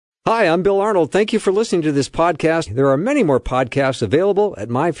Hi, I'm Bill Arnold. Thank you for listening to this podcast. There are many more podcasts available at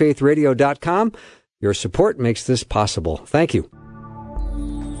myfaithradio.com. Your support makes this possible. Thank you.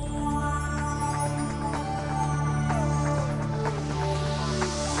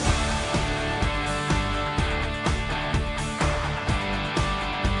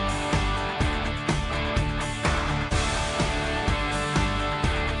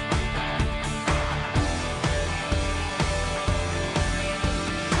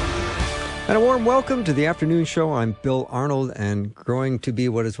 And a warm welcome to the afternoon show. I'm Bill Arnold, and growing to be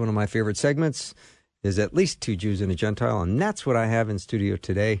what is one of my favorite segments is At Least Two Jews and a Gentile, and that's what I have in studio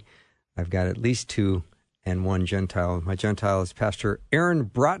today. I've got at least two and one Gentile. My Gentile is Pastor Aaron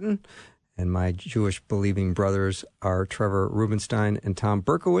Broughton, and my Jewish believing brothers are Trevor Rubenstein and Tom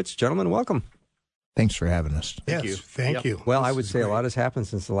Berkowitz. Gentlemen, welcome. Thanks for having us. Thank you. Thank you. Well, I would say a lot has happened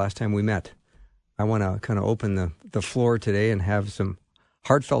since the last time we met. I want to kind of open the floor today and have some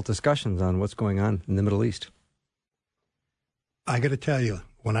heartfelt discussions on what's going on in the Middle East. I got to tell you,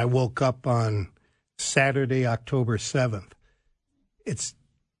 when I woke up on Saturday, October 7th, it's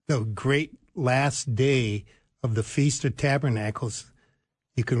the great last day of the Feast of Tabernacles.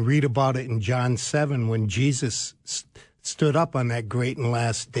 You can read about it in John 7 when Jesus stood up on that great and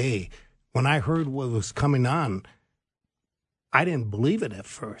last day. When I heard what was coming on, I didn't believe it at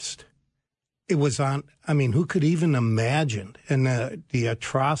first. It was on, who could even imagine? And the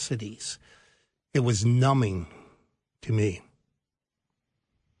atrocities, it was numbing to me.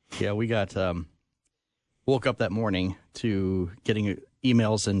 Yeah, we got, woke up that morning to getting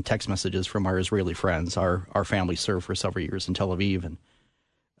emails and text messages from our Israeli friends. Our family served for several years in Tel Aviv.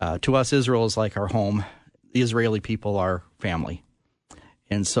 And to us, Israel is like our home. The Israeli people are family.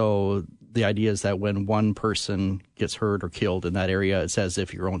 And so the idea is that when one person gets hurt or killed in that area, it's as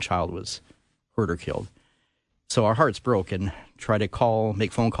if your own child was hurt or killed. So our hearts broke and try to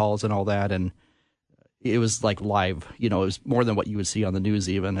make phone calls and all that. And it was like live, it was more than what you would see on the news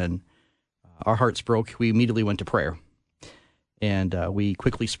even. And our hearts broke. We immediately went to prayer. And we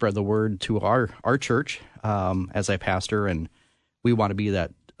quickly spread the word to our church as I pastor. And we want to be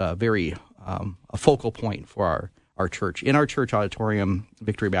that very a focal point for our church. In our church auditorium,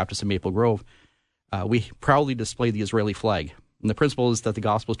 Victory Baptist in Maple Grove, we proudly display the Israeli flag. And the principle is that the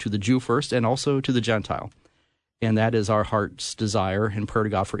gospel is to the Jew first and also to the Gentile. And that is our heart's desire and prayer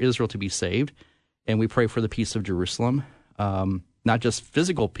to God for Israel to be saved. And we pray for the peace of Jerusalem, not just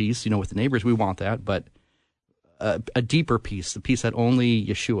physical peace, with the neighbors. We want that, but a deeper peace, the peace that only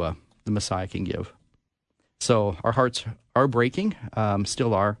Yeshua, the Messiah, can give. So our hearts are breaking,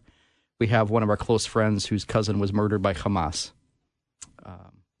 still are. We have one of our close friends whose cousin was murdered by Hamas.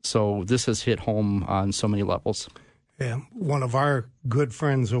 So this has hit home on so many levels. Yeah, one of our good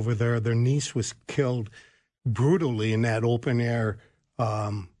friends over there, their niece was killed brutally in that open-air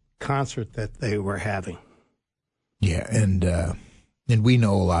concert that they were having. Yeah, and we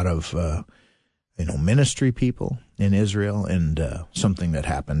know a lot of ministry people in Israel, and something that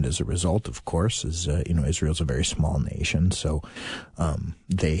happened as a result, of course, is Israel's a very small nation, so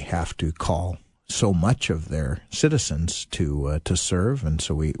they have to call so much of their citizens to serve, and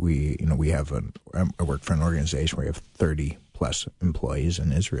so we have I work for an organization where we have 30 plus employees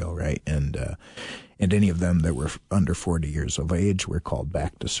in Israel, right? And any of them that were under 40 years of age were called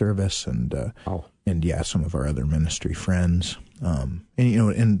back to service, and some of our other ministry friends,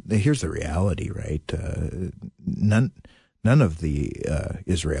 and here's the reality, right? None of the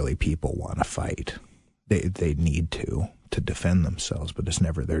Israeli people want to fight. They need to defend themselves, but it's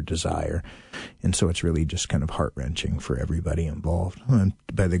never their desire. And so it's really just kind of heart-wrenching for everybody involved. And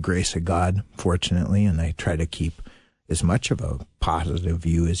by the grace of God, fortunately, and I try to keep as much of a positive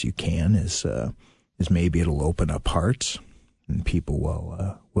view as you can, is maybe it'll open up hearts and people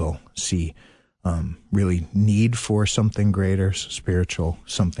will see really need for something greater, spiritual,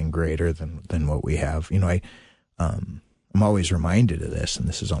 something greater than what we have. I'm always reminded of this, and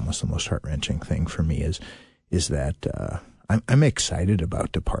this is almost the most heart-wrenching thing for me, is that I'm excited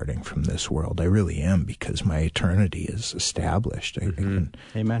about departing from this world. I really am, because my eternity is established. Amen.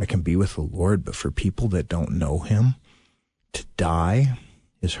 I can be with the Lord, but for people that don't know Him, to die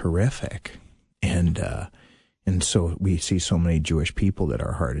is horrific. And so we see so many Jewish people that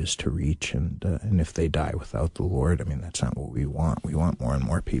our heart is to reach, and if they die without the Lord, that's not what we want. We want more and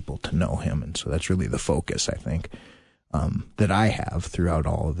more people to know Him, and so that's really the focus, I think, that I have throughout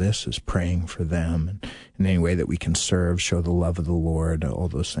all of this, is praying for them, and in any way that we can serve, show the love of the Lord. All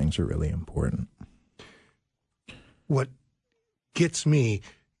those things are really important. What gets me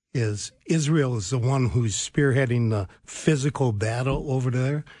is Israel is the one who's spearheading the physical battle over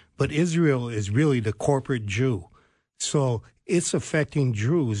there, but Israel is really the corporate Jew. So it's affecting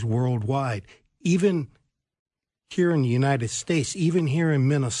Jews worldwide. Even here in the United States, even here in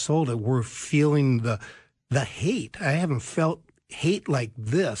Minnesota, we're feeling the hate. I haven't felt hate like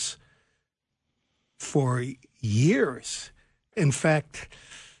this for years. In fact,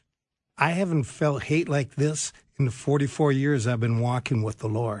 I haven't felt hate like this in the 44 years I've been walking with the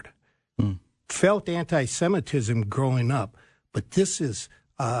Lord. Felt anti-Semitism growing up, but this is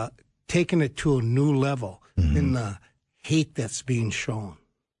taking it to a new level in the hate that's being shown.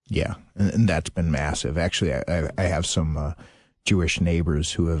 Yeah, and that's been massive. Actually, I have some Jewish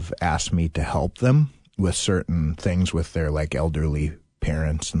neighbors who have asked me to help them with certain things with their like elderly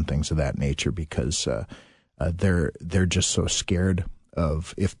parents and things of that nature because they're just so scared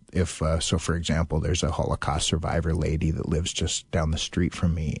of if so. For example, there's a Holocaust survivor lady that lives just down the street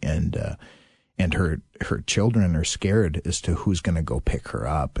from me, and her children are scared as to who's going to go pick her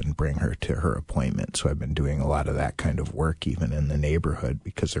up and bring her to her appointment. So I've been doing a lot of that kind of work even in the neighborhood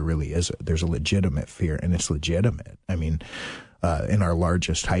because there really is there's a legitimate fear, and it's legitimate. I mean, in our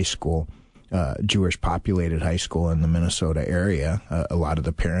largest high school, Jewish populated high school in the Minnesota area, a lot of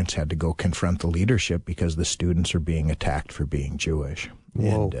the parents had to go confront the leadership because the students are being attacked for being Jewish.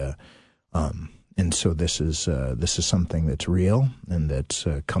 Whoa. And so this is something that's real and that's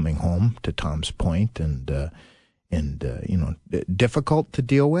coming home to Tom's point, and difficult to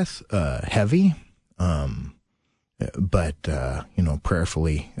deal with, heavy, but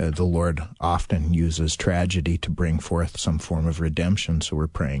prayerfully, the Lord often uses tragedy to bring forth some form of redemption. So we're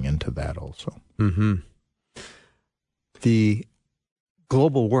praying into that also. Mm-hmm. The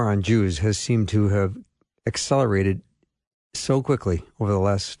global war on Jews has seemed to have accelerated so quickly over the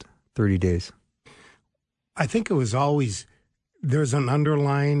last 30 days. I think it was always, there's an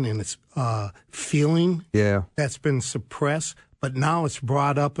underlying and it's feeling that's been suppressed, but now it's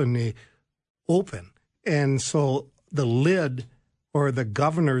brought up in the open. And so the lid or the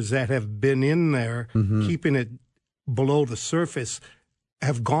governors that have been in there keeping it below the surface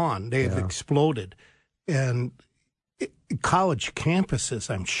have gone. They have exploded. And college campuses,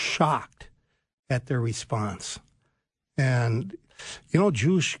 I'm shocked at their response. And,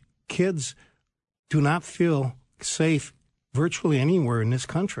 Jewish kids do not feel safe virtually anywhere in this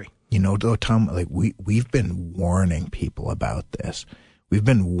country. Though, Tom, like we've been warning people about this. We've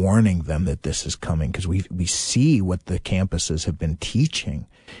been warning them that this is coming because we see what the campuses have been teaching,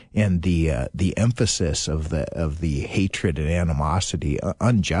 and the emphasis of the hatred and animosity,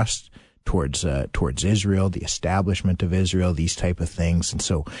 unjust towards Israel, the establishment of Israel, these type of things. And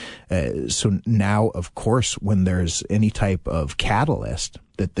so now, of course, when there's any type of catalyst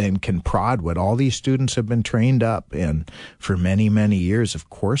that then can prod what all these students have been trained up in for many, many years, of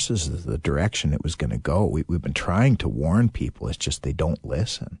course, is the direction it was going to go. We've been trying to warn people. It's just they don't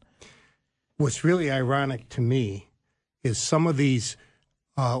listen. What's really ironic to me is some of these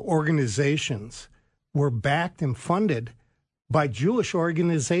organizations were backed and funded by Jewish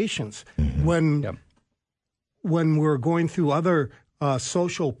organizations when we're going through other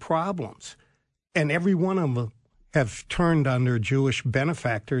social problems. And every one of them have turned on their Jewish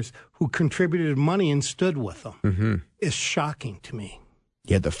benefactors who contributed money and stood with them. It's shocking to me.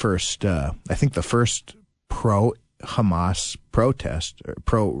 Yeah, I think the first pro-Hamas protest,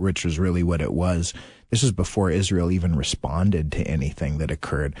 which was really what it was, this is before Israel even responded to anything that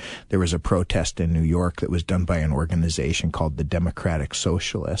occurred. There was a protest in New York that was done by an organization called the Democratic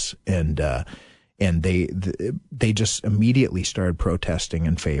Socialists, and they just immediately started protesting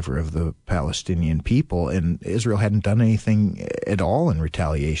in favor of the Palestinian people, and Israel hadn't done anything at all in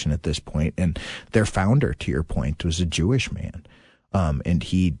retaliation at this point. And their founder, to your point, was a Jewish man, and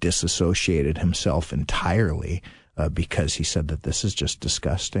he disassociated himself entirely because he said that this is just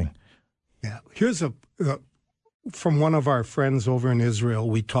disgusting. Yeah, here's from one of our friends over in Israel.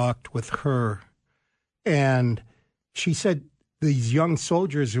 We talked with her, and she said these young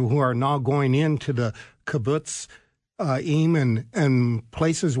soldiers who are now going into the kibbutz, and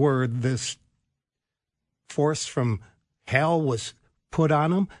places where this force from hell was put on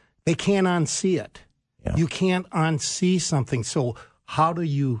them, they can't unsee it. Yeah. You can't unsee something. So how do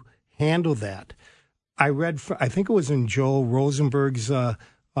you handle that? I read, I think it was in Joe Rosenberg's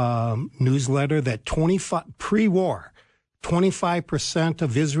newsletter that pre-war, 25%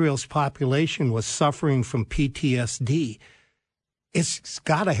 of Israel's population was suffering from PTSD. It's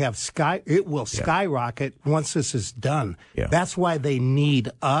got to have it will skyrocket once this is done. Yeah. That's why they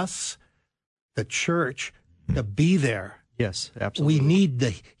need us, the church, to be there. Yes, absolutely. We need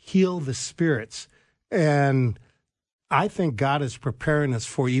to heal the spirits. And I think God is preparing us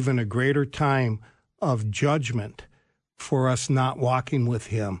for even a greater time of judgment for us not walking with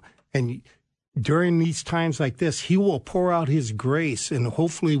him. And during these times like this, he will pour out his grace, and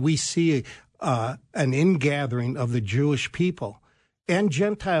hopefully we see an ingathering of the Jewish people and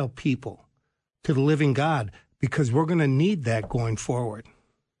Gentile people to the living God, because we're going to need that going forward.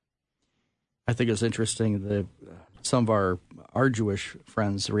 I think it's interesting that some of our Jewish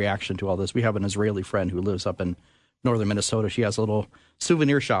friends' reaction to all this. We have an Israeli friend who lives up in northern Minnesota. She has a little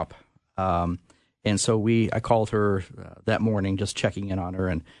souvenir shop. And so I called her that morning, just checking in on her,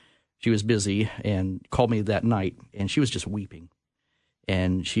 and she was busy, and called me that night, and she was just weeping.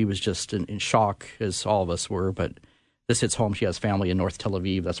 And she was just in shock, as all of us were, but this hits home. She has family in North Tel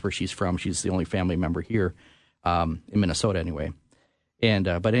Aviv. That's where she's from. She's the only family member here, in Minnesota anyway. And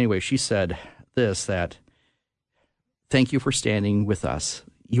but anyway, she said this, that, thank you for standing with us.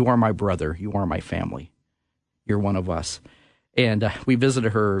 You are my brother. You are my family. You're one of us. And we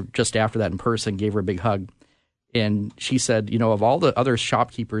visited her just after that in person, gave her a big hug. And she said, of all the other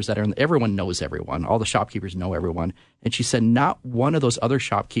shopkeepers that are everyone knows everyone. All the shopkeepers know everyone. And she said not one of those other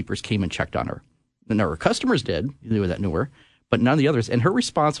shopkeepers came and checked on her. And her customers did, knew her, but none of the others. And her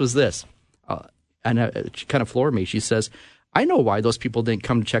response was this, and she kind of floored me. She says, I know why those people didn't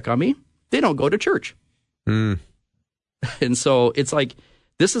come to check on me. They don't go to church. Mm. And so it's like,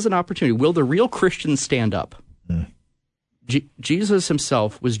 this is an opportunity. Will the real Christians stand up? Mm. Jesus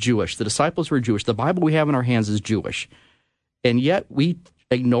himself was Jewish. The disciples were Jewish. The Bible we have in our hands is Jewish. And yet we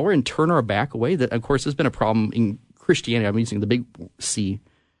ignore and turn our back away. That, of course, has been a problem in Christianity. I'm using the big C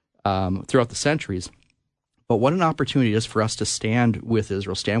throughout the centuries. But what an opportunity it is for us to stand with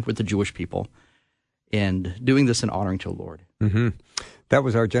Israel, stand with the Jewish people, and doing this and honoring to the Lord. Mm-hmm. That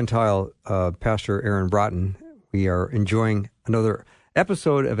was our Gentile pastor, Aaron Broughton. We are enjoying another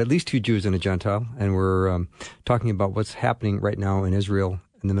episode of At Least Two Jews and a Gentile, and we're talking about what's happening right now in Israel,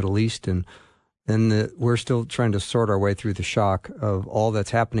 in the Middle East, and we're still trying to sort our way through the shock of all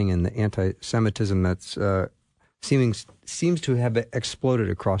that's happening in the anti-Semitism that's seems to have exploded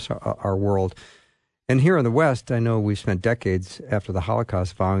across our world. And here in the West, I know we've spent decades after the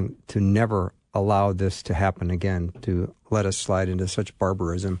Holocaust vowing to never allow this to happen again, to let us slide into such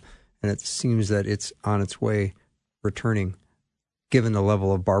barbarism, and it seems that it's on its way returning, given the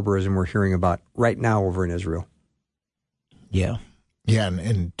level of barbarism we're hearing about right now over in Israel. Yeah. Yeah,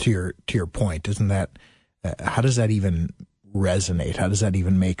 and to your point, isn't that, how does that even resonate? How does that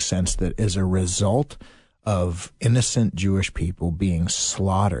even make sense that as a result of innocent Jewish people being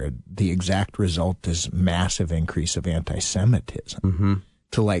slaughtered, the exact result is massive increase of anti-Semitism? Mm-hmm.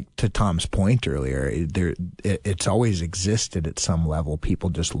 To Tom's point earlier, it's always existed at some level. People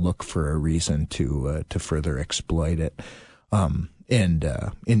just look for a reason to further exploit it. The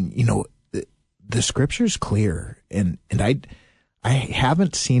scripture's clear, and I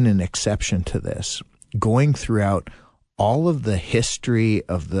haven't seen an exception to this. Going throughout all of the history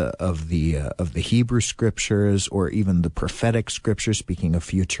of the Hebrew scriptures, or even the prophetic scriptures, speaking of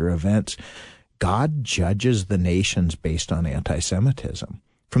future events, God judges the nations based on anti-Semitism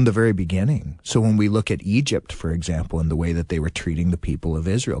from the very beginning. So when we look at Egypt, for example, and the way that they were treating the people of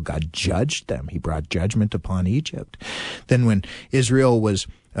Israel, God judged them. He brought judgment upon Egypt. Then when Israel was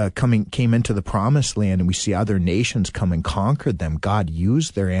came into the promised land, and we see other nations come and conquered them, God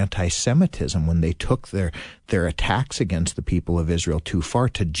used their anti-Semitism when they took their attacks against the people of Israel too far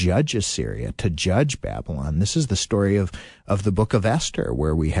to judge Assyria, to judge Babylon. This is the story of the book of Esther,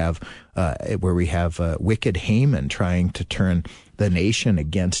 where we have wicked Haman trying to turn the nation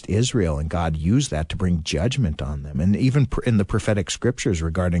against Israel, and God used that to bring judgment on them. And even in the prophetic scriptures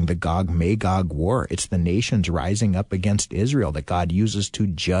regarding the Gog-Magog war, it's the nations rising up against Israel that God uses to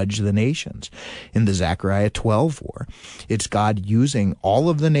judge the nations. In the Zechariah 12 war, it's God using all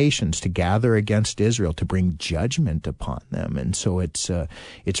of the nations to gather against Israel to bring judgment upon them. And so it's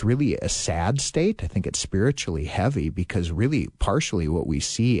really a sad state. I think it's spiritually heavy, because really partially what we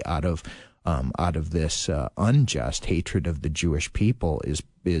see out of this unjust hatred of the Jewish people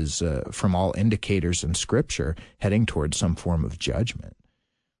is from all indicators in Scripture heading towards some form of judgment.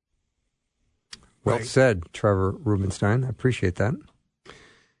 Well said, Trevor Rubenstein. I appreciate that.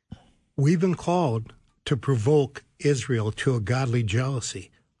 We've been called to provoke Israel to a godly jealousy.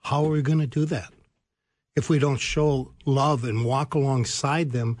 How are we going to do that if we don't show love and walk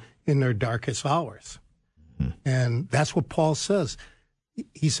alongside them in their darkest hours? Mm-hmm. And that's what Paul says.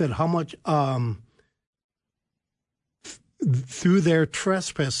 He said, how much through their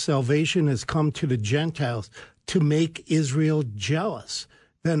trespass, salvation has come to the Gentiles to make Israel jealous.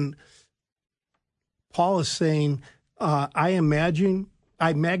 Then Paul is saying, I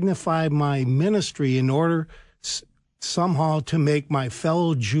magnify my ministry in order somehow to make my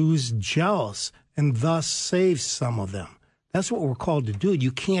fellow Jews jealous and thus save some of them. That's what we're called to do.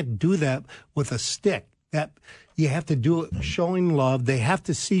 You can't do that with a stick. That you have to do it showing love. They have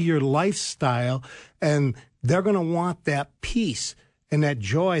to see your lifestyle, and they're going to want that peace and that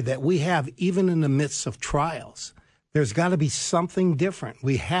joy that we have even in the midst of trials. There's got to be something different.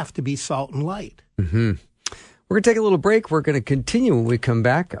 We have to be salt and light. Mm-hmm. We're going to take a little break. We're going to continue when we come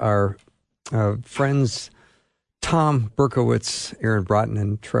back. Our friends Tom Berkowitz, Aaron Broughton,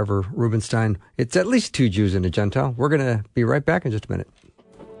 and Trevor Rubenstein. It's at least two Jews and a Gentile. We're going to be right back in just a minute.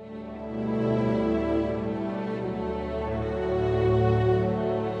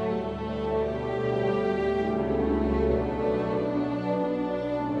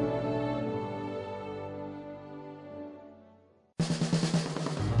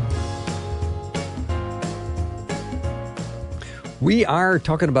 We are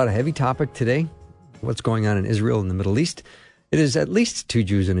talking about a heavy topic today, what's going on in Israel and the Middle East. It is at least two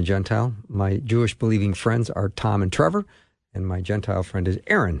Jews and a Gentile. My Jewish believing friends are Tom and Trevor, and my Gentile friend is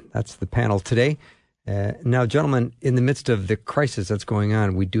Aaron. That's the panel today. Now, gentlemen, in the midst of the crisis that's going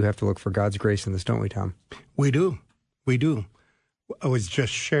on, we do have to look for God's grace in this, don't we, Tom? We do. We do. I was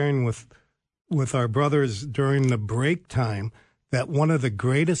just sharing with our brothers during the break time that one of the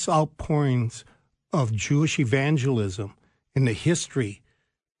greatest outpourings of Jewish evangelism in the history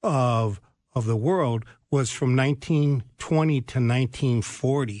of the world was from 1920 to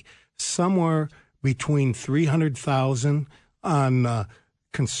 1940, somewhere between 300,000 on the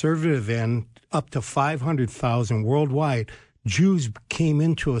conservative end up to 500,000 worldwide. Jews came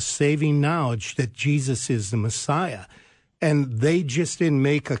into a saving knowledge that Jesus is the Messiah. And they just didn't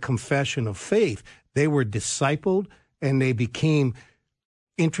make a confession of faith. They were discipled, and they became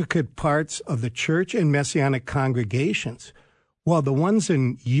intricate parts of the church and Messianic congregations. Well, the ones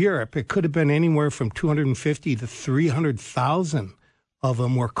in Europe, it could have been anywhere from 250 to 300,000 of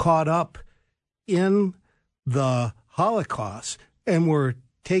them were caught up in the Holocaust and were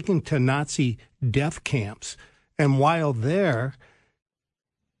taken to Nazi death camps. And while there,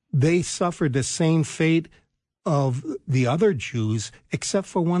 they suffered the same fate of the other Jews, except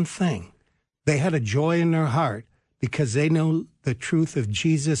for one thing. They had a joy in their heart because they know the truth of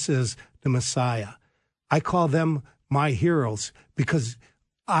Jesus as the Messiah. I call them my heroes because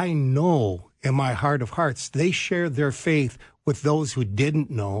I know in my heart of hearts they shared their faith with those who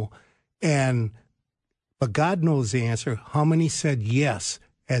didn't know. But God knows the answer. How many said yes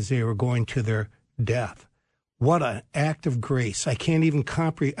as they were going to their death? What an act of grace. I can't even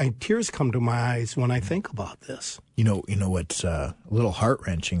comprehend. Tears come to my eyes when I think about this. You know what's a little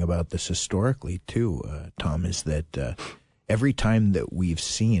heart-wrenching about this historically, too, Tom, is that every time that we've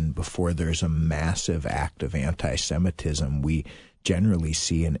seen before there's a massive act of anti-Semitism, we generally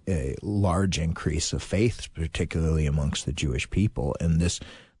see a large increase of faith, particularly amongst the Jewish people. And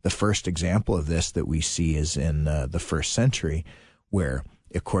the first example of this that we see is in the first century, where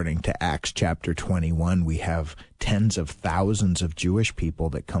according to Acts chapter 21, we have tens of thousands of Jewish people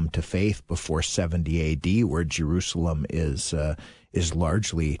that come to faith before 70 A.D., where Jerusalem is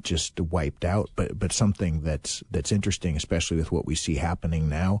largely just wiped out. But something that's interesting, especially with what we see happening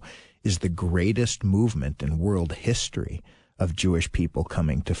now, is the greatest movement in world history of Jewish people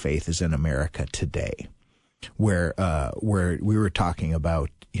coming to faith is in America today, where we were talking about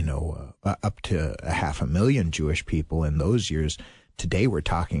up to 500,000 Jewish people in those years. Today we're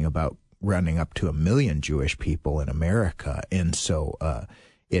talking about running up to 1 million Jewish people in America, and so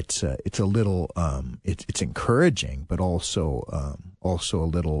it's a little it's encouraging, but also a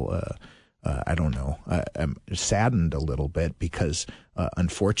little I don't know. I'm saddened a little bit because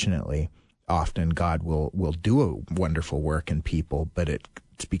unfortunately, often God will do a wonderful work in people, but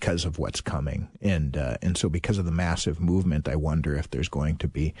it's because of what's coming, and so because of the massive movement, I wonder if there's going to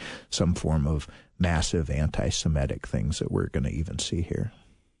be some form of massive anti-Semitic things that we're going to even see here.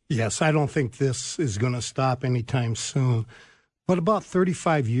 Yes, I don't think this is going to stop anytime soon. But about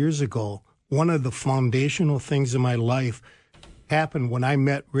 35 years ago, one of the foundational things in my life happened when I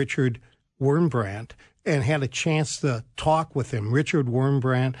met Richard Wurmbrand and had a chance to talk with him. Richard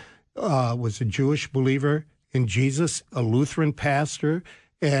Wurmbrand was a Jewish believer in Jesus, a Lutheran pastor,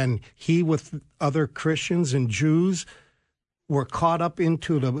 and he with other Christians and Jews were caught up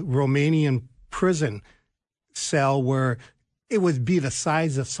into the Romanian prison cell where it would be the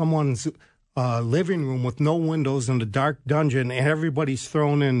size of someone's living room with no windows in the dark dungeon, and everybody's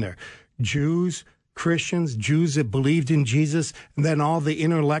thrown in there. Jews, Christians, Jews that believed in Jesus, and then all the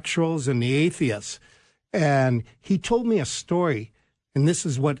intellectuals and the atheists. And he told me a story, and this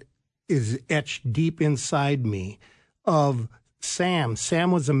is what is etched deep inside me, of Sam.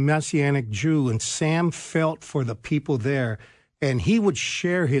 Sam was a Messianic Jew, and Sam felt for the people there, and he would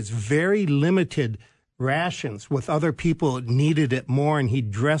share his very limited rations with other people that needed it more, and he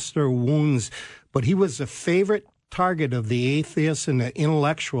dressed their wounds. But he was a favorite target of the atheists and the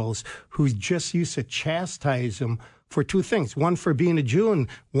intellectuals who just used to chastise him for two things. One, for being a Jew, and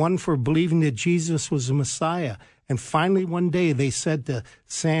one for believing that Jesus was the Messiah. And finally, one day, they said to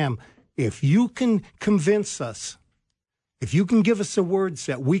Sam, if you can convince us, if you can give us the words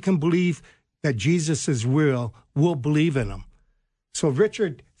that we can believe that Jesus is real, we'll believe in him. So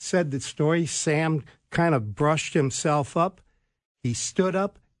Richard said the story. Sam kind of brushed himself up. He stood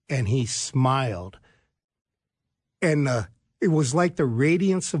up and he smiled. And it was like the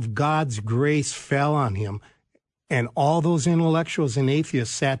radiance of God's grace fell on him. And all those intellectuals and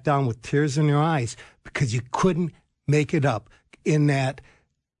atheists sat down with tears in their eyes because you couldn't make it up. In that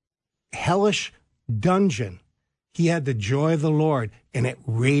hellish dungeon, he had the joy of the Lord, and it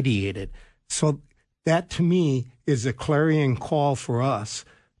radiated. So that, to me, is a clarion call for us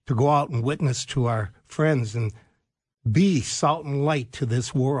to go out and witness to our friends and be salt and light to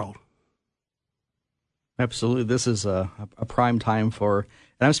this world. Absolutely. This is a prime time for,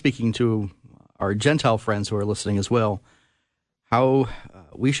 and I'm speaking to our Gentile friends who are listening as well, how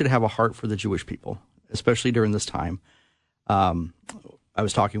we should have a heart for the Jewish people, especially during this time. I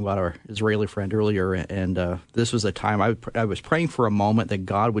was talking about our Israeli friend earlier, and this was a time I was praying for a moment that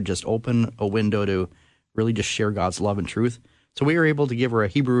God would just open a window to really just share God's love and truth. So we were able to give her a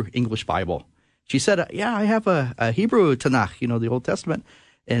Hebrew English Bible. She said, yeah, I have a Hebrew Tanakh, the Old Testament,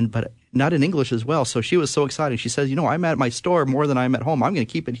 but not in English as well. So she was so excited. She says, I'm at my store more than I'm at home. I'm going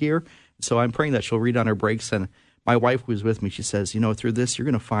to keep it here. So I'm praying that she'll read on her breaks. And my wife who was with me, she says, through this, you're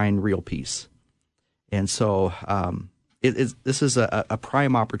going to find real peace. And so this is a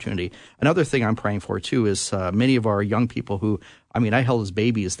prime opportunity. Another thing I'm praying for, too, is many of our young people who, I held as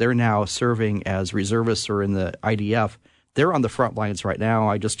babies, they're now serving as reservists or in the IDF. They're on the front lines right now.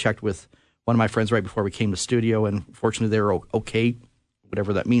 I just checked with one of my friends right before we came to studio, and fortunately they're okay,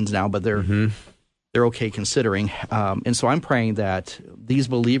 whatever that means now, but they're okay considering. And so I'm praying that these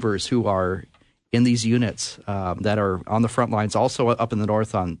believers who are in these units that are on the front lines, also up in the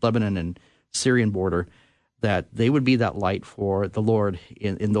north on Lebanon and Syrian border, that they would be that light for the Lord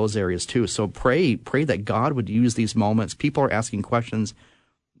in those areas too. So pray that God would use these moments. People are asking questions.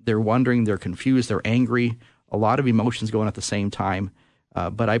 They're wondering, they're confused, they're angry, a lot of emotions going at the same time.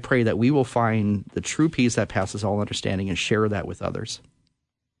 But I pray that we will find the true peace that passes all understanding and share that with others.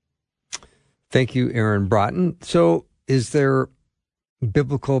 Thank you, Aaron Broughton. So is there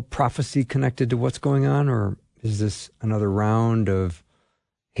biblical prophecy connected to what's going on, or is this another round of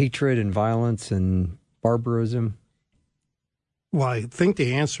hatred and violence and barbarism? Well, I think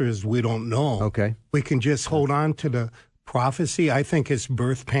the answer is we don't know. Okay. We can just hold on to the prophecy. I think it's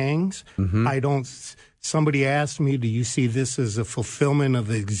birth pangs. Somebody asked me, do you see this as a fulfillment of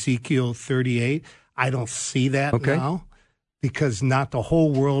Ezekiel 38? I don't see that now, because not the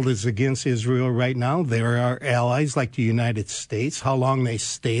whole world is against Israel right now. There are allies like the United States. How long they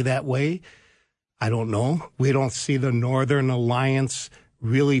stay that way, I don't know. We don't see the Northern Alliance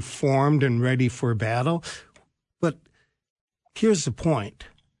really formed and ready for battle. But here's the point.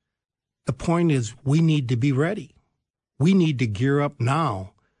 The point is we need to be ready. We need to gear up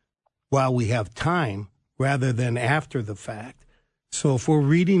now while we have time rather than after the fact. So if we're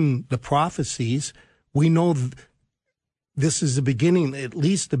reading the prophecies, we know this is the beginning, at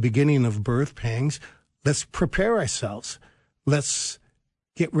least the beginning of birth pangs. Let's prepare ourselves. Let's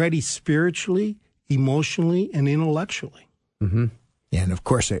get ready spiritually, emotionally, and intellectually. Mm-hmm. Yeah, and of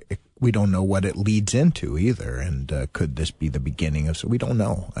course, we don't know what it leads into either. And could this be the beginning of? So we don't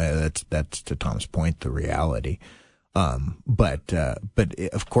know. That's to Tom's point, the reality. But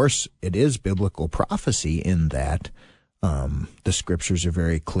of course, it is biblical prophecy in that the scriptures are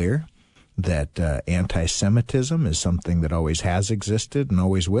very clear that anti-Semitism is something that always has existed and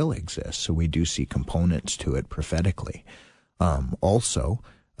always will exist. So we do see components to it prophetically. Also,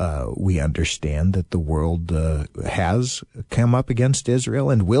 we understand that the world has come up against Israel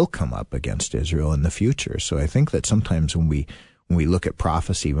and will come up against Israel in the future. So I think that sometimes when we look at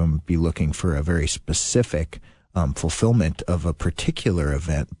prophecy, we might be looking for a very specific fulfillment of a particular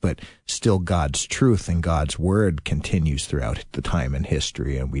event, but still God's truth and God's word continues throughout the time in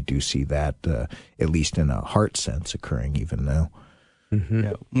history, and we do see that, at least in a heart sense, occurring even now. Mm-hmm.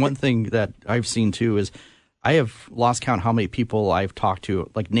 Yeah. One thing that I've seen, too, is I have lost count how many people I've talked to,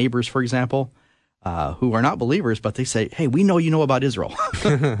 like neighbors, for example, who are not believers, but they say, hey, we know you know about Israel.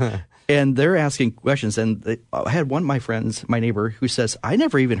 And they're asking questions. And I had one of my friends, my neighbor, who says, I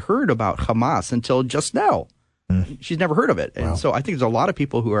never even heard about Hamas until just now. She's never heard of it. And so I think there's a lot of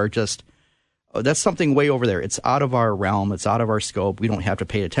people who are just that's something way over there. It's out of our realm. It's out of our scope. We don't have to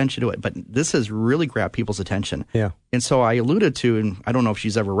pay attention to it. But this has really grabbed people's attention. Yeah. And so I alluded to, and I don't know if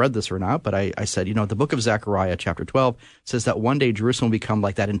she's ever read this or not, but I said, the book of Zechariah, chapter 12, says that one day Jerusalem will become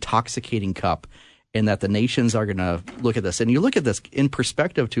like that intoxicating cup, and that the nations are going to look at this. And you look at this in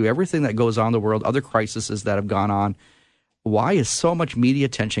perspective to everything that goes on in the world, other crises that have gone on. Why is so much media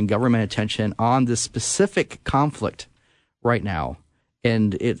attention, government attention on this specific conflict right now?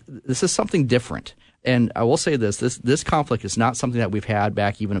 And this is something different. And I will say this conflict is not something that we've had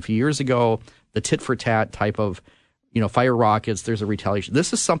back even a few years ago, the tit-for-tat type of, fire rockets, there's a retaliation.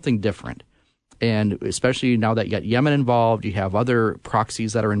 This is something different. And especially now that you got Yemen involved, you have other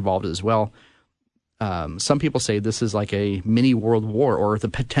proxies that are involved as well. Some people say this is like a mini world war, or the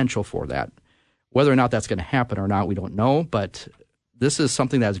potential for that. Whether or not that's going to happen or not, we don't know. But this is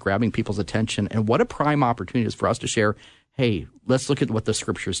something that is grabbing people's attention. And what a prime opportunity is for us to share, hey, let's look at what the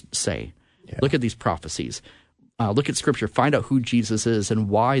scriptures say. Yeah. Look at these prophecies. Look at scripture. Find out who Jesus is and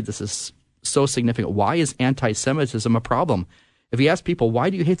why this is so significant. Why is anti-Semitism a problem? If you ask people,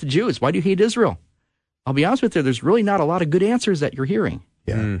 why do you hate the Jews? Why do you hate Israel? I'll be honest with you, there's really not a lot of good answers that you're hearing.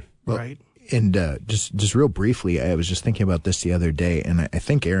 Yeah. Well, right. And just real briefly, I was just thinking about this the other day, and I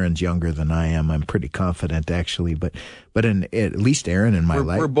think Aaron's younger than I am. I'm pretty confident, actually. But at least Aaron in my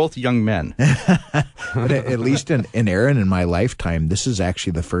life, we're both young men. But at least in Aaron in my lifetime, this is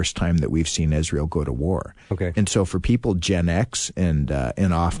actually the first time that we've seen Israel go to war. Okay. And so for people Gen X and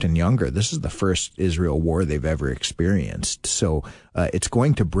often younger, this is the first Israel war they've ever experienced. So it's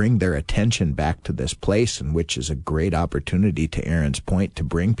going to bring their attention back to this place, and which is a great opportunity, to Aaron's point, to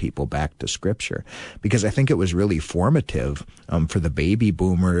bring people back to Scripture, because I think it was really formative for the baby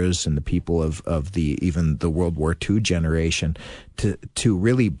boomers and the people of even the World War II generation to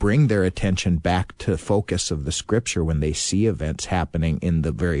really bring their attention back to focus of the Scripture when they see events happening in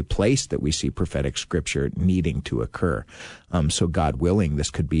the very place that we see prophetic Scripture needing to occur. So God willing,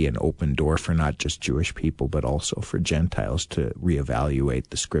 this could be an open door for not just Jewish people, but also for Gentiles to reevaluate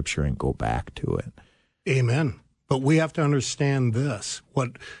the Scripture and go back to it. Amen. But we have to understand this,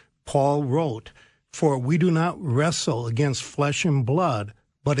 what Paul wrote, for we do not wrestle against flesh and blood,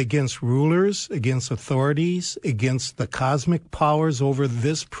 but against rulers, against authorities, against the cosmic powers over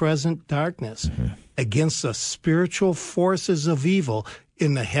this present darkness, against the spiritual forces of evil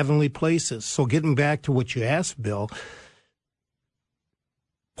in the heavenly places. So getting back to what you asked, Bill,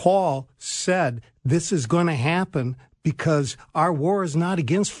 Paul said this is going to happen because our war is not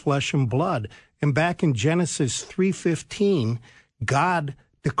against flesh and blood. And back in Genesis 3:15, God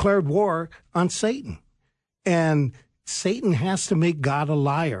declared war on Satan. And Satan has to make God a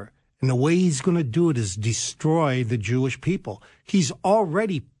liar. And the way he's going to do it is destroy the Jewish people. He's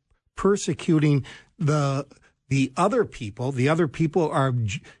already persecuting the other people. The other people are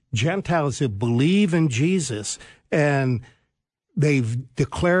Gentiles that believe in Jesus, and they've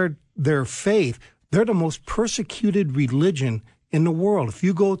declared their faith. They're the most persecuted religion in the world. If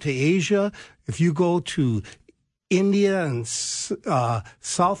you go to Asia, if you go to India and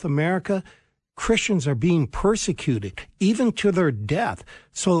South America, Christians are being persecuted, even to their death.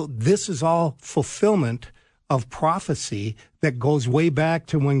 So this is all fulfillment of prophecy that goes way back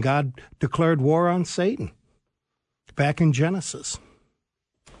to when God declared war on Satan, back in Genesis.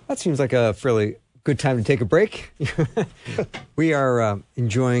 That seems like a fairly good time to take a break. We are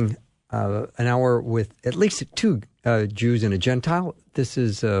enjoying an hour with at least two Jews and a Gentile. This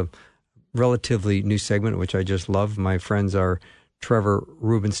is a relatively new segment, which I just love. My friends are Trevor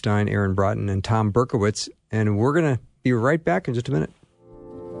Rubenstein, Aaron Broughton, and Tom Berkowitz, and we're going to be right back in just a minute.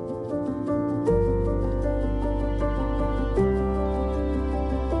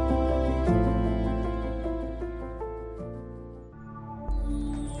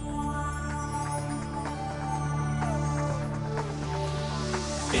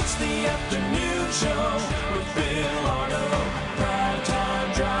 It's the afternoon show with Bill Arnold. Prime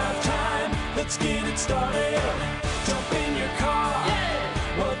time, drive time. Let's get it started. Jump in your car.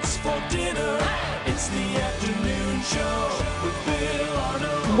 Yeah. What's for dinner? Hey. It's the afternoon show with Bill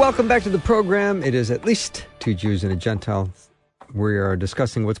Arnold. Welcome back to the program. It is at least two Jews and a Gentile. We are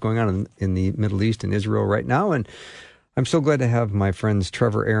discussing what's going on in the Middle East and Israel right now, and I'm so glad to have my friends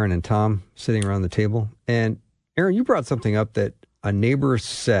Trevor, Aaron, and Tom sitting around the table. And Aaron, you brought something up that a neighbor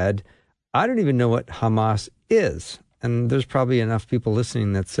said, I don't even know what Hamas is. And there's probably enough people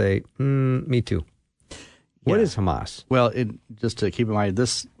listening that say, me too. What is Hamas? Well, Just to keep in mind,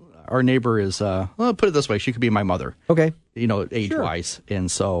 our neighbor is, well, put it this way, she could be my mother. Okay. Age-wise. Sure. And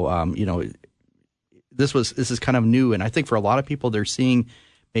so, this is kind of new. And I think for a lot of people, they're seeing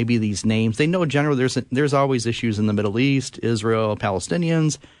maybe these names. They know generally there's always issues in the Middle East, Israel,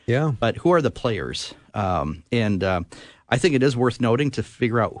 Palestinians. Yeah. But who are the players? I think it is worth noting to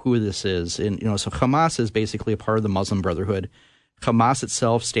figure out who this is. And so Hamas is basically a part of the Muslim Brotherhood. Hamas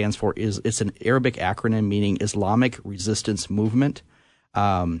itself stands for it's an Arabic acronym meaning Islamic Resistance Movement.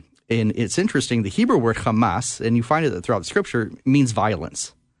 And it's interesting. The Hebrew word Hamas, and you find it throughout Scripture, means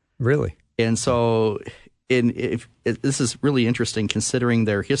violence. Really? And so, this is really interesting considering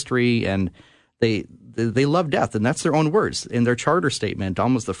their history, and they love death, and that's their own words in their charter statement.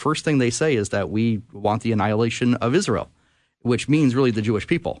 Almost the first thing they say is that we want the annihilation of Israel, which means really the Jewish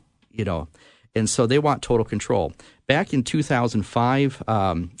people, And so they want total control. Back in 2005,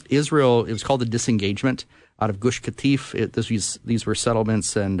 Israel, it was called the disengagement out of Gush Katif. These were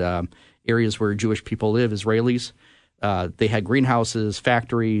settlements and areas where Jewish people live, Israelis. They had greenhouses,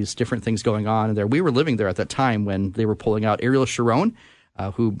 factories, different things going on there. We were living there at that time when they were pulling out Ariel Sharon,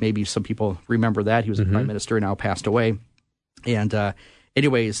 who maybe some people remember that. He was a prime minister, now passed away. And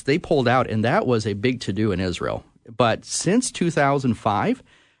anyways, they pulled out, and that was a big to-do in Israel. But since 2005,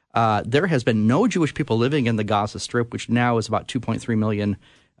 there has been no Jewish people living in the Gaza Strip, which now is about 2.3 million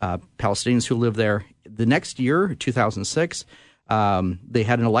Palestinians who live there. The next year, 2006, they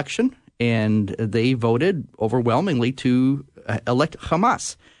had an election, and they voted overwhelmingly to elect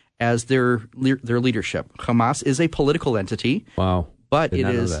Hamas as their leadership. Hamas is a political entity. Wow. But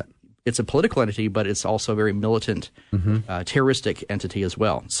it's a political entity, but it's also a very militant, terroristic entity as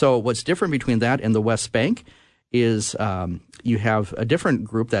well. So what's different between that and the West Bank is you have a different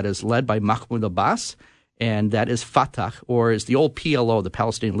group that is led by Mahmoud Abbas, and that is Fatah, or is the old PLO, the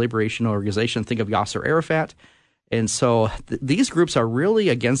Palestinian Liberation Organization. Think of Yasser Arafat. And so these groups are really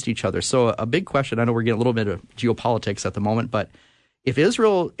against each other. So a big question, I know we're getting a little bit of geopolitics at the moment, but if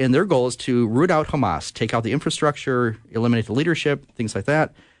Israel, and their goal is to root out Hamas, take out the infrastructure, eliminate the leadership, things like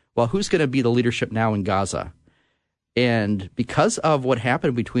that, well, who's going to be the leadership now in Gaza? And because of what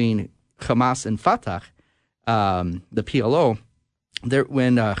happened between Hamas and Fatah, the PLO,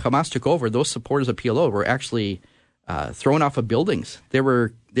 when Hamas took over, those supporters of PLO were actually thrown off of buildings. They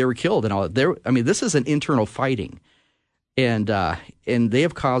were killed and all. This is an internal fighting, and they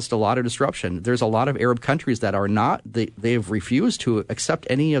have caused a lot of disruption. There's a lot of Arab countries that are not. They have refused to accept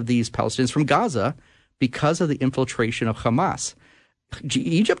any of these Palestinians from Gaza because of the infiltration of Hamas.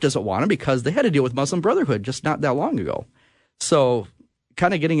 Egypt doesn't want them because they had to deal with Muslim Brotherhood just not that long ago. So,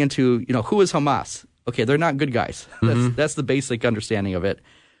 kind of getting into who is Hamas? Okay, they're not good guys. That's the basic understanding of it.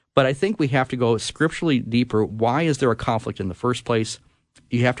 But I think we have to go scripturally deeper. Why is there a conflict in the first place?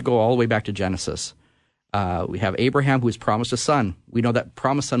 You have to go all the way back to Genesis. We have Abraham, who was promised a son. We know that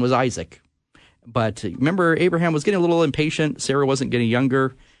promised son was Isaac. But remember, Abraham was getting a little impatient. Sarah wasn't getting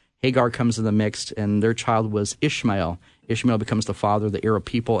younger. Hagar comes in the mix, and their child was Ishmael. Ishmael becomes the father of the Arab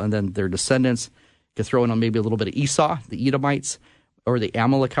people, and then their descendants. You could throw in maybe a little bit of Esau, the Edomites, or the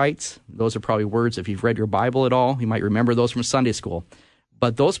Amalekites. Those are probably words, if you've read your Bible at all, you might remember those from Sunday school.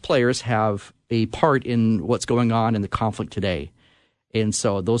 But those players have a part in what's going on in the conflict today. And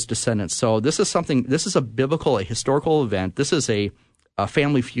so those descendants. So this is a historical event. This is a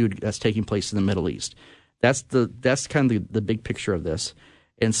family feud that's taking place in the Middle East. That's kind of the big picture of this.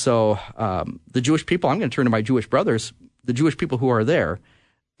 And so the Jewish people, I'm going to turn to my Jewish brothers, the Jewish people who are there,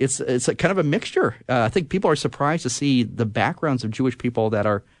 it's a kind of a mixture. I think people are surprised to see the backgrounds of Jewish people that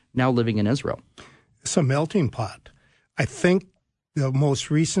are now living in Israel. It's a melting pot. I think the most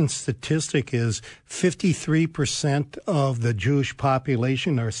recent statistic is 53% of the Jewish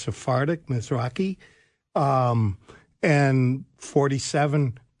population are Sephardic, Mizrahi, and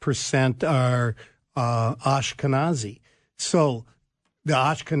 47% are Ashkenazi. So the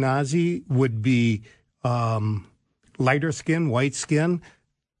Ashkenazi would be lighter skin, white skin.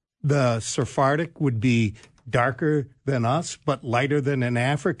 The Sephardic would be darker than us, but lighter than an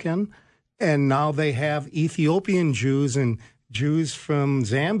African. And now they have Ethiopian Jews and Jews from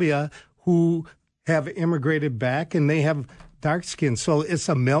Zambia who have immigrated back, and they have dark skin. So it's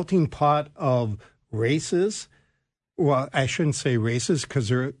a melting pot of races. Well, I shouldn't say races because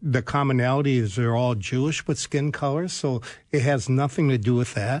the commonality is they're all Jewish with skin colors, so it has nothing to do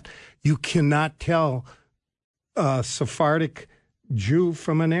with that. You cannot tell a Sephardic Jew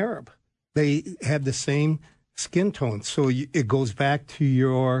from an Arab. They have the same skin tone. So it goes back to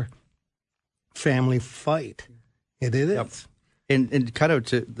your family fight. It is. Yep. And kind of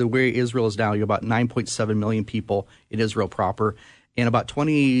to the way Israel is now, you're about 9.7 million people in Israel proper, and about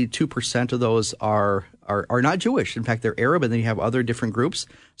 22% of those are not Jewish. In fact, they're Arab, and then you have other different groups.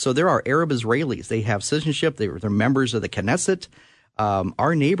 So there are Arab Israelis. They have citizenship. They're members of the Knesset.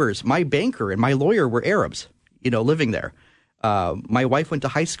 Our neighbors, my banker and my lawyer were Arabs, living there. My wife went to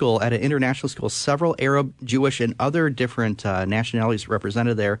high school at an international school, several Arab, Jewish, and other different nationalities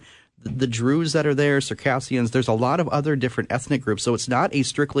represented there. The Druze that are there, Circassians, there's a lot of other different ethnic groups, so it's not a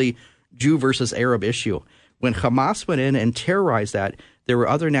strictly Jew versus Arab issue. When Hamas went in and terrorized that, there were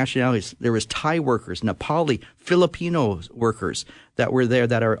other nationalities. There was Thai workers, Nepali, Filipino workers that were there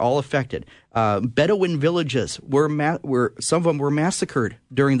that are all affected. Bedouin villages were some of them were massacred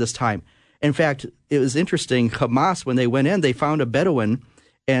during this time. In fact, it was interesting. Hamas, when they went in, they found a Bedouin,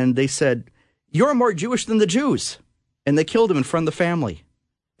 and they said, "You're more Jewish than the Jews," and they killed him in front of the family.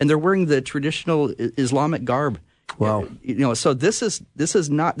 And they're wearing the traditional Islamic garb. Wow. So this is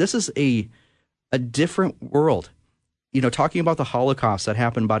a different world. Talking about the Holocaust that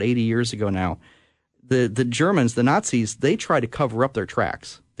happened about 80 years ago now, the Germans, the Nazis, they tried to cover up their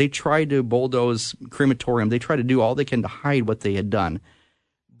tracks. They tried to bulldoze crematorium. They tried to do all they can to hide what they had done.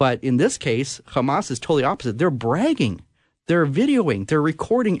 But in this case, Hamas is totally opposite. They're bragging. They're videoing. They're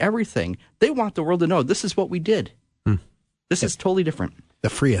recording everything. They want the world to know this is what we did. This is totally different. The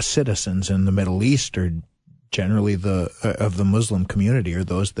freest citizens in the Middle East are generally of the Muslim community, are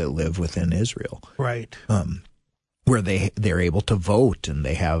those that live within Israel, Right. where they're able to vote, and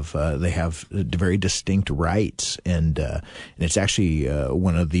they have very distinct rights, and it's actually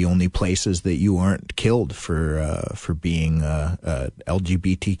one of the only places that you aren't killed for being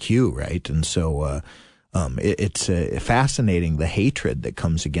LGBTQ, right? And so it's fascinating, the hatred that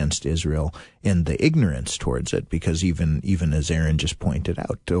comes against Israel and the ignorance towards it, because even as Aaron just pointed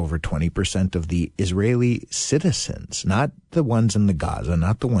out, over 20% of the Israeli citizens, not the ones in the Gaza,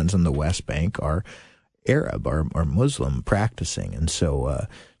 not the ones in the West Bank, are Arab or Muslim practicing. And so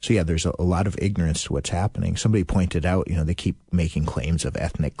there's a lot of ignorance to what's happening. Somebody pointed out, they keep making claims of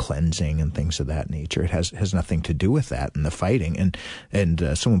ethnic cleansing and things of that nature. It has nothing to do with that in the fighting.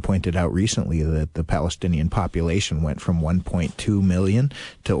 And someone pointed out recently that the Palestinian population went from 1.2 million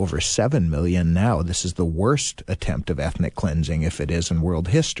to over 7 million now. This is the worst attempt of ethnic cleansing, if it is, in world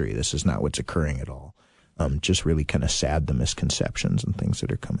history. This is not what's occurring at all. Just really kind of sad, the misconceptions and things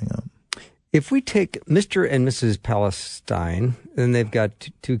that are coming up. If we take Mr. and Mrs. Palestine, and they've got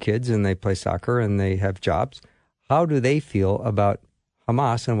two kids, and they play soccer, and they have jobs, how do they feel about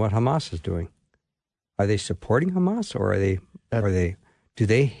Hamas and what Hamas is doing? Are they supporting Hamas, or do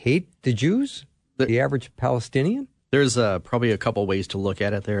they hate the Jews, the average Palestinian? There's probably a couple ways to look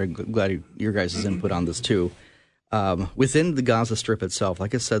at it there. I'm glad your guys' input on this too. Within the Gaza Strip itself,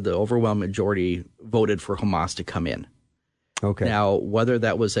 like I said, the overwhelming majority voted for Hamas to come in. Okay. Now, whether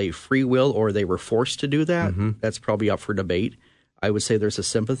that was a free will or they were forced to do that, that's probably up for debate. I would say there's a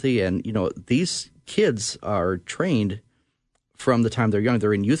sympathy, and these kids are trained from the time they're young.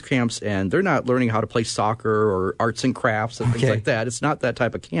 They're in youth camps, and they're not learning how to play soccer or arts and crafts and things like that. It's not that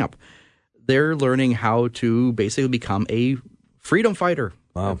type of camp. They're learning how to basically become a freedom fighter.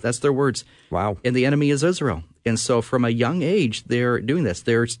 Wow. That's their words. Wow. And the enemy is Israel. And so from a young age, they're doing this.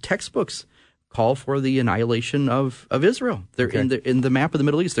 There's textbooks call for the annihilation of Israel. They're in the map of the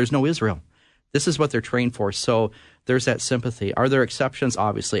Middle East. There's no Israel. This is what they're trained for. So there's that sympathy. Are there exceptions?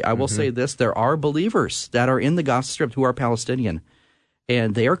 Obviously. I will say this. There are believers that are in the Gaza Strip who are Palestinian,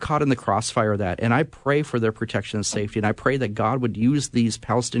 and they are caught in the crossfire of that. And I pray for their protection and safety, and I pray that God would use these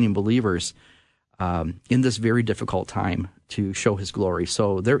Palestinian believers in this very difficult time to show his glory.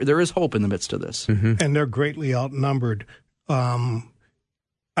 So there is hope in the midst of this. And they're greatly outnumbered.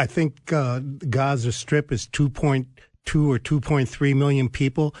 I think Gaza Strip is 2.2 or 2.3 million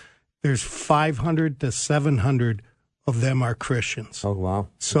people. There's 500 to 700 of them are Christians. Oh, wow.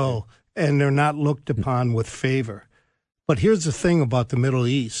 So, and they're not looked upon with favor. But here's the thing about the Middle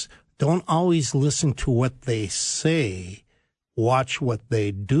East. Don't always listen to what they say. Watch what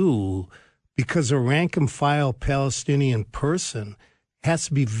they do, because a rank and file Palestinian person has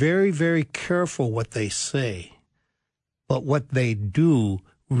to be very, very careful what they say. But what they do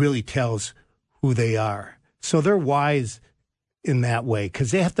really tells who they are. So they're wise in that way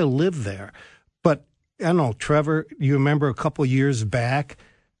because they have to live there. But I don't know, Trevor, you remember a couple years back,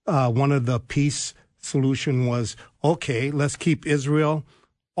 one of the peace solution was, okay, let's keep Israel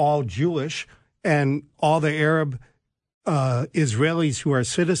all Jewish and all the Arab Israelis who are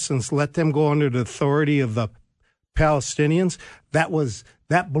citizens, let them go under the authority of the Palestinians.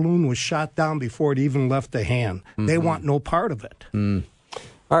 That balloon was shot down before it even left the hand. They want no part of it.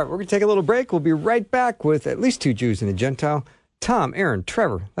 All right, we're going to take a little break. We'll be right back with at least two Jews and a Gentile. Tom, Aaron,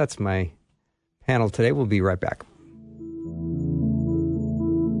 Trevor, that's my panel today. We'll be right back.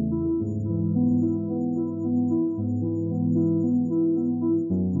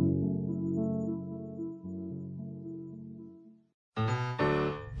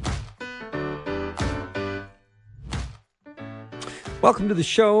 Welcome to the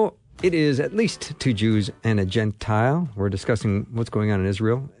show. It is At Least Two Jews and a Gentile. We're discussing what's going on in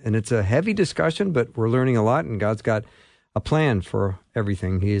Israel, and it's a heavy discussion, but we're learning a lot, and God's got a plan for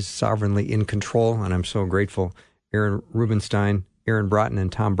everything. He is sovereignly in control, and I'm so grateful. Aaron Rubenstein, Aaron Broughton,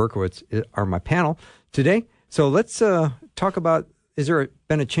 and Tom Berkowitz are my panel today. So let's talk about, has there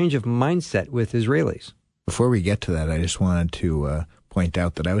been a change of mindset with Israelis? Before we get to that, I just wanted to point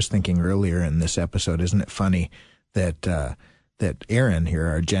out that I was thinking earlier in this episode, isn't it funny that Aaron here,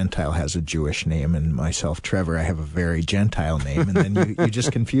 our Gentile, has a Jewish name, and myself, Trevor, I have a very Gentile name, and then you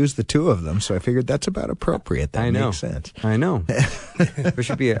just confused the two of them, so I figured that's about appropriate. That makes sense. I know. There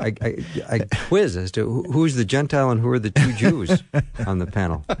should be a quiz as to who's the Gentile and who are the two Jews on the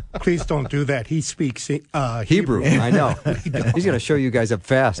panel. Please don't do that. He speaks Hebrew. I know. He's going to show you guys up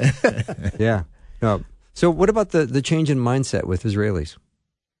fast. Yeah. No. So what about the change in mindset with Israelis?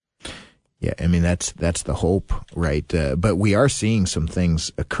 Yeah, I mean, that's the hope, right? But we are seeing some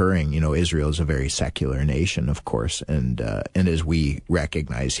things occurring. You know, Israel is a very secular nation, of course, and as we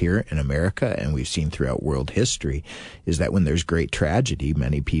recognize here in America, and we've seen throughout world history, is that when there's great tragedy,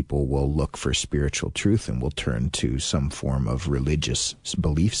 many people will look for spiritual truth and will turn to some form of religious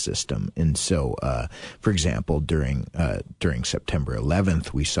belief system. And so, for example, during September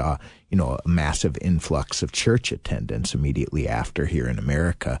 11th, we saw, you know, a massive influx of church attendance immediately after here in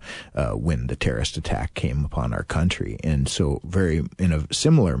America when the terrorist attack came upon our country. And so in a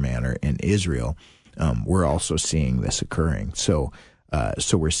similar manner in Israel, we're also seeing this occurring. So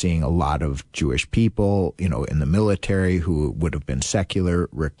we're seeing a lot of Jewish people, you know, in the military who would have been secular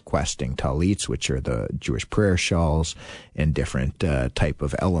requesting talits, which are the Jewish prayer shawls, and different type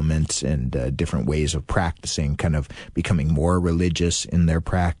of elements and different ways of practicing, kind of becoming more religious in their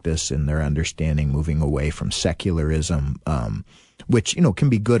practice, in their understanding, moving away from secularism, which, you know, can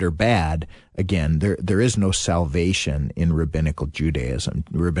be good or bad. Again, there is no salvation in rabbinical Judaism.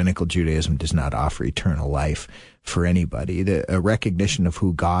 Rabbinical Judaism does not offer eternal life for anybody. A recognition of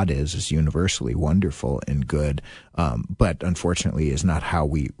who God is universally wonderful and good, but unfortunately is not how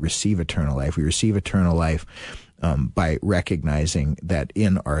we receive eternal life. We receive eternal life by recognizing that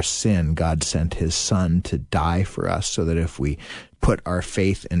in our sin, God sent his Son to die for us, so that if we put our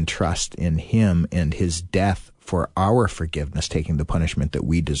faith and trust in him and his death for our forgiveness, taking the punishment that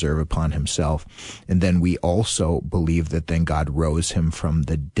we deserve upon himself, and then we also believe that then God rose him from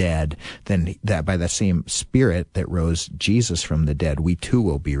the dead, then that by that same Spirit that rose Jesus from the dead, we too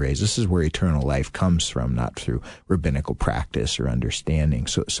will be raised. This is where eternal life comes from, not through rabbinical practice or understanding.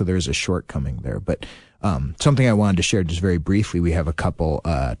 So there's a shortcoming there. But something I wanted to share just very briefly, we have a couple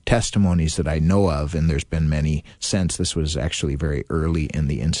testimonies that I know of, and there's been many since. This was actually very early in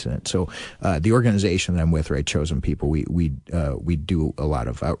the incident. So the organization that I'm with, Right Chosen People, we do a lot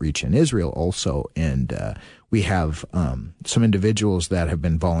of outreach in Israel also, and we have some individuals that have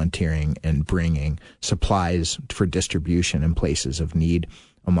been volunteering and bringing supplies for distribution in places of need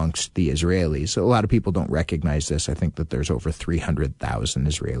amongst the Israelis. A lot of people don't recognize this. I think that there's over 300,000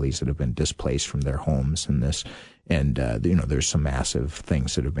 Israelis that have been displaced from their homes in this. And, you know, there's some massive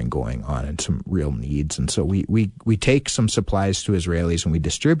things that have been going on and some real needs. And so we take some supplies to Israelis and we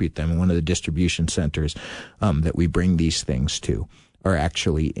distribute them. And one of the distribution centers that we bring these things to are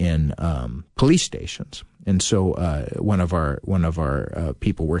actually in police stations. And so one of our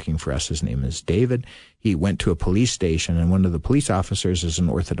people working for us, his name is David. He went to a police station, and one of the police officers is an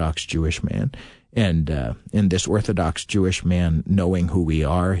Orthodox Jewish man. And this Orthodox Jewish man, knowing who we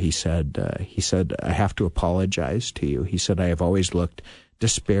are, he said, I have to apologize to you. He said, I have always looked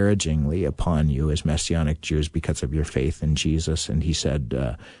disparagingly upon you as Messianic Jews because of your faith in Jesus. And he said,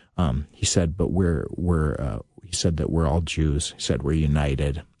 but he said that we're all Jews. He said, we're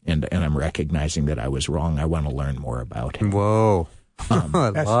united. And I'm recognizing that I was wrong. I want to learn more about him. Whoa.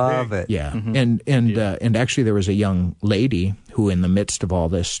 I love it. Yeah. Mm-hmm. And actually there was a young lady who in the midst of all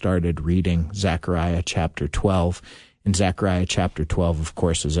this started reading Zechariah chapter 12. And Zechariah chapter 12, of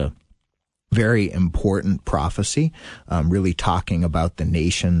course, is a very important prophecy, really talking about the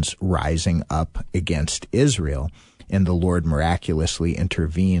nations rising up against Israel. And the Lord miraculously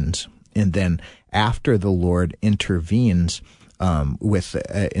intervenes. And then after the Lord intervenes,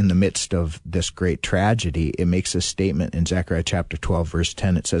 in the midst of this great tragedy, it makes a statement in Zechariah chapter 12, verse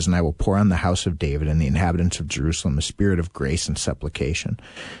 10. It says, and I will pour on the house of David and the inhabitants of Jerusalem a spirit of grace and supplication.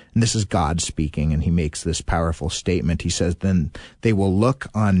 And this is God speaking, and he makes this powerful statement. He says, then they will look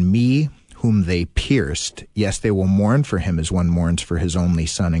on me whom they pierced. Yes, they will mourn for him as one mourns for his only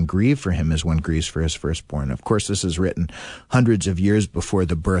son, and grieve for him as one grieves for his firstborn. Of course, this is written hundreds of years before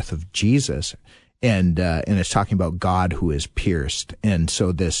the birth of Jesus. And it's talking about God who is pierced. And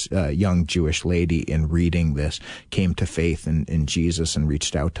so this young Jewish lady, in reading this, came to faith in Jesus and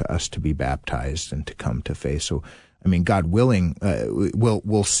reached out to us to be baptized and to come to faith. So, I mean, God willing,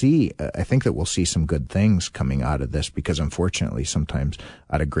 we'll see. I think that we'll see some good things coming out of this, because unfortunately, sometimes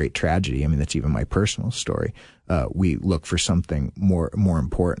out of great tragedy, I mean, that's even my personal story. We look for something more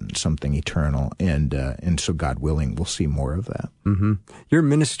important, something eternal, and so God willing, we'll see more of that. Mm-hmm. Your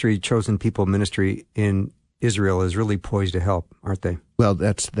ministry, Chosen People Ministry in Israel, is really poised to help, aren't they? Well,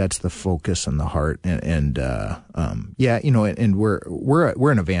 that's the focus and the heart, and we're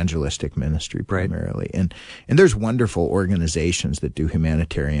an evangelistic ministry primarily, right. and there's wonderful organizations that do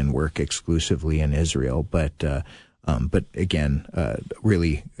humanitarian work exclusively in Israel, but again,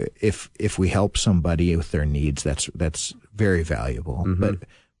 really, if we help somebody with their needs, that's very valuable. Mm-hmm.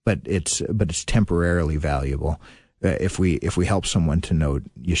 But it's temporarily valuable. If we help someone to know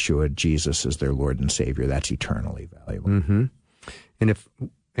Yeshua, Jesus, as their Lord and Savior, that's eternally valuable. Mm-hmm. And if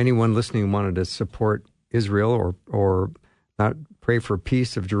anyone listening wanted to support Israel or not pray for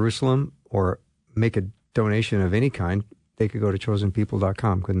peace of Jerusalem or make a donation of any kind, they could go to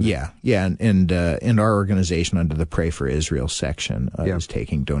chosenpeople.com, couldn't they? Yeah, and our organization under the Pray for Israel section is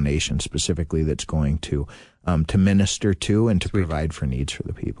taking donations specifically that's going to minister to and to provide for needs for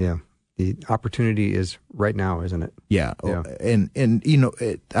the people. Yeah. The opportunity is right now, isn't it? Yeah. And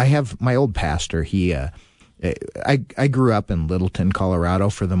I have my old pastor. I grew up in Littleton, Colorado,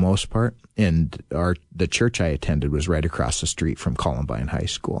 for the most part, and the church I attended was right across the street from Columbine High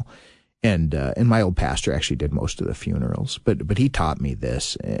School, and my old pastor actually did most of the funerals. But he taught me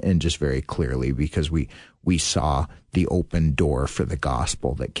this, and just very clearly, because we saw the open door for the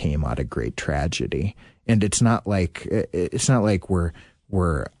gospel that came out of great tragedy, and it's not like we're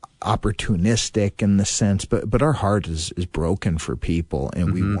opportunistic in the sense, but our heart is broken for people,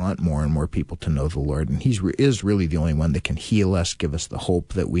 and we want more and more people to know the Lord, and He is really the only one that can heal us, give us the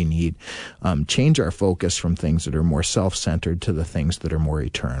hope that we need, change our focus from things that are more self-centered to the things that are more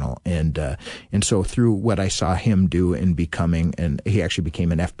eternal, and so through what I saw him do in becoming, and he actually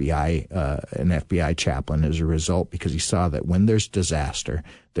became an FBI chaplain as a result, because he saw that when there's disaster,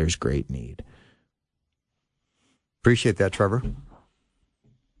 there's great need. Appreciate that, Trevor.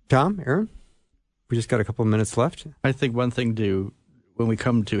 Tom, Aaron, we just got a couple of minutes left. I think one thing when we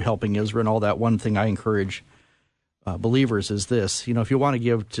come to helping Israel and all that, one thing I encourage believers is this. If you want to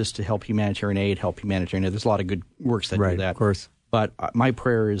give just to help humanitarian aid, there's a lot of good works that do that. Of course. But my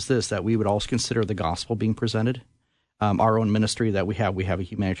prayer is this, that we would also consider the gospel being presented. Our own ministry that we have a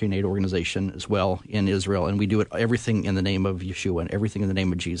humanitarian aid organization as well in Israel, and we do everything in the name of Yeshua and everything in the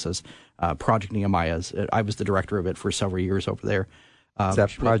name of Jesus. Project Nehemiah, I was the director of it for several years over there. Is that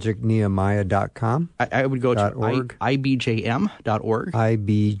projectnehemiah.com? I would go to .org? ibjm.org.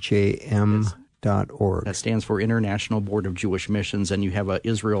 ibjm.org. That stands for International Board of Jewish Missions, and you have a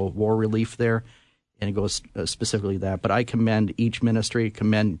Israel War Relief there, and it goes specifically that. But I commend each ministry,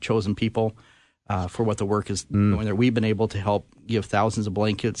 commend Chosen People for what the work is doing there. We've been able to help give thousands of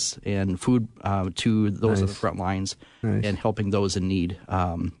blankets and food to those on the front lines and helping those in need.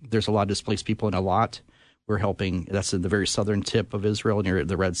 There's a lot of displaced people in Eilat. We're helping, that's in the very southern tip of Israel near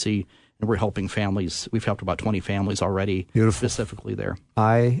the Red Sea, and we're helping families. We've helped about 20 families already. Beautiful. Specifically there.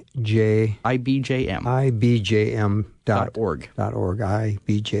 ibjm.org.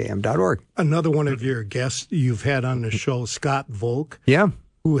 ibjm.org. Another one of your guests you've had on the show, Scott Volk. Yeah.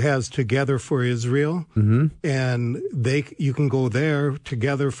 Who has Together for Israel. Mm-hmm. And you can go there,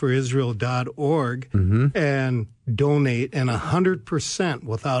 togetherforisrael.org, and donate, and 100%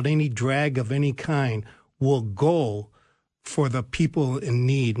 without any drag of any kind will go for the people in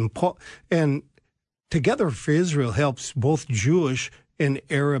need. And Together for Israel helps both Jewish and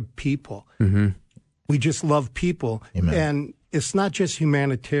Arab people. Mm-hmm. We just love people. Amen. And it's not just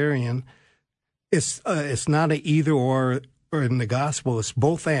humanitarian. It's not an either or in the gospel. It's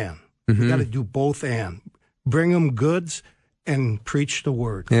both and. You got to do both and. Bring them goods and preach the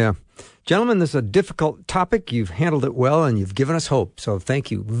word. Yeah. Gentlemen, this is a difficult topic. You've handled it well, and you've given us hope. So thank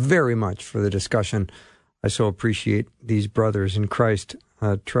you very much for the discussion. I so appreciate these brothers in Christ,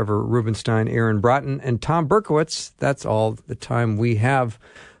 Trevor Rubenstein, Aaron Broughton, and Tom Berkowitz. That's all the time we have.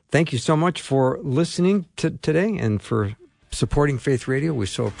 Thank you so much for listening today and for supporting Faith Radio. We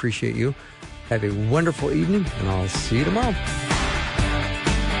so appreciate you. Have a wonderful evening, and I'll see you tomorrow.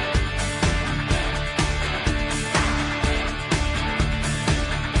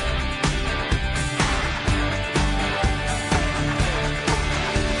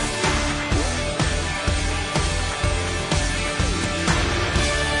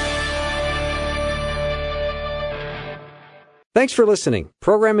 Thanks for listening.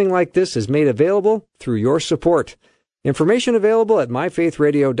 Programming like this is made available through your support. Information available at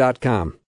myfaithradio.com.